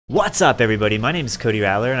What's up everybody, my name is Kody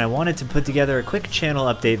Rattler and I wanted to put together a quick channel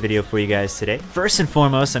update video for you guys today. First and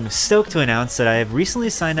foremost, I'm stoked to announce that I have recently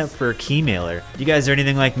signed up for Keymailer. If you guys are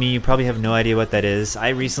anything like me, you probably have no idea what that is. I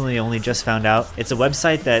recently only just found out. It's a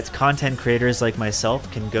website that content creators like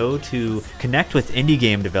myself can go to connect with indie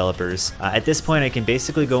game developers. At this point I can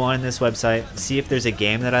basically go on this website, see if there's a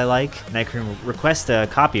game that I like, and I can request a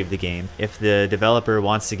copy of the game. If the developer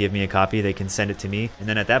wants to give me a copy, they can send it to me, and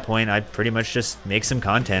then at that point I pretty much just make some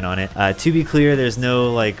content on it. To be clear, there's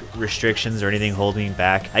no like restrictions or anything holding me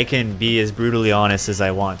back. I can be as brutally honest as I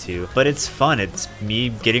want to, but it's fun. It's me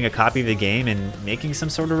getting a copy of the game and making some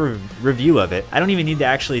sort of review of it. I don't even need to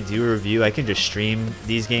actually do a review. I can just stream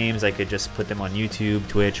these games. I could just put them on YouTube,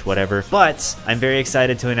 Twitch, whatever. But I'm very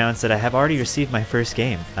excited to announce that I have already received my first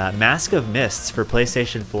game, Mask of Mists for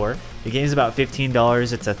PlayStation 4. The game's about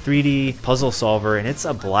 $15. It's a 3D puzzle solver and it's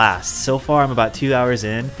a blast. So far I'm about 2 hours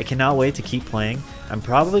in. I cannot wait to keep playing. I'm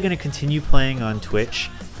probably going to continue playing on Twitch.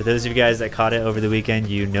 For those of you guys that caught it over the weekend,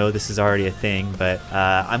 you know this is already a thing, but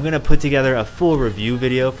I'm going to put together a full review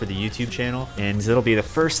video for the YouTube channel, and it'll be the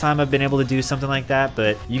first time I've been able to do something like that,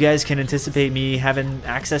 but you guys can anticipate me having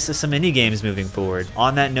access to some indie games moving forward.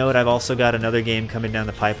 On that note, I've also got another game coming down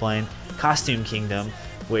the pipeline, Costume Kingdom,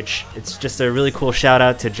 which it's just a really cool shout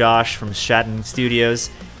out to Josh from Stratton Studios.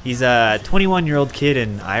 He's a 21-year-old kid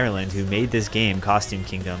in Ireland who made this game, Costume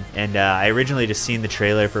Kingdom, and I originally just seen the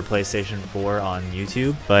trailer for PlayStation 4 on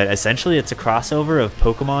YouTube, but essentially it's a crossover of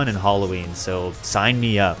Pokemon and Halloween, so sign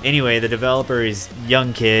me up. Anyway, the developer is a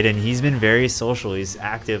young kid and he's been very social. He's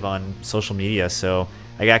active on social media, so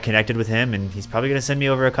I got connected with him and he's probably going to send me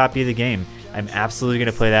over a copy of the game. I'm absolutely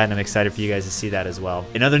going to play that and I'm excited for you guys to see that as well.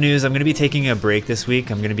 In other news, I'm going to be taking a break this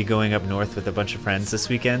week. I'm going to be going up north with a bunch of friends this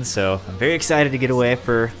weekend, so I'm very excited to get away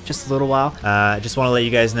for just a little while. I just want to let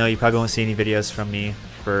you guys know you probably won't see any videos from me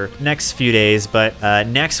for next few days, but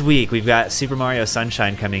next week we've got Super Mario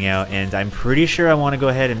Sunshine coming out and I'm pretty sure I want to go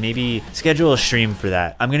ahead and maybe schedule a stream for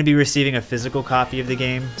that. I'm going to be receiving a physical copy of the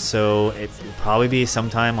game, so it will probably be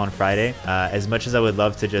sometime on Friday. As much as I would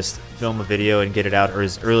love to just film a video and get it out or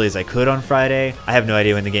as early as I could on Friday, I have no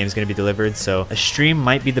idea when the game is going to be delivered, so a stream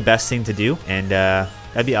might be the best thing to do, and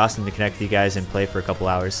that'd be awesome to connect with you guys and play for a couple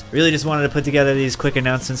hours. Really just wanted to put together these quick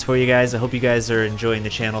announcements for you guys. I hope you guys are enjoying the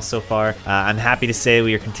channel so far. I'm happy to say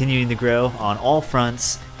we are continuing to grow on all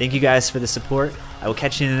fronts. Thank you guys for the support. I will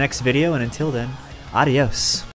catch you in the next video, and until then, adios.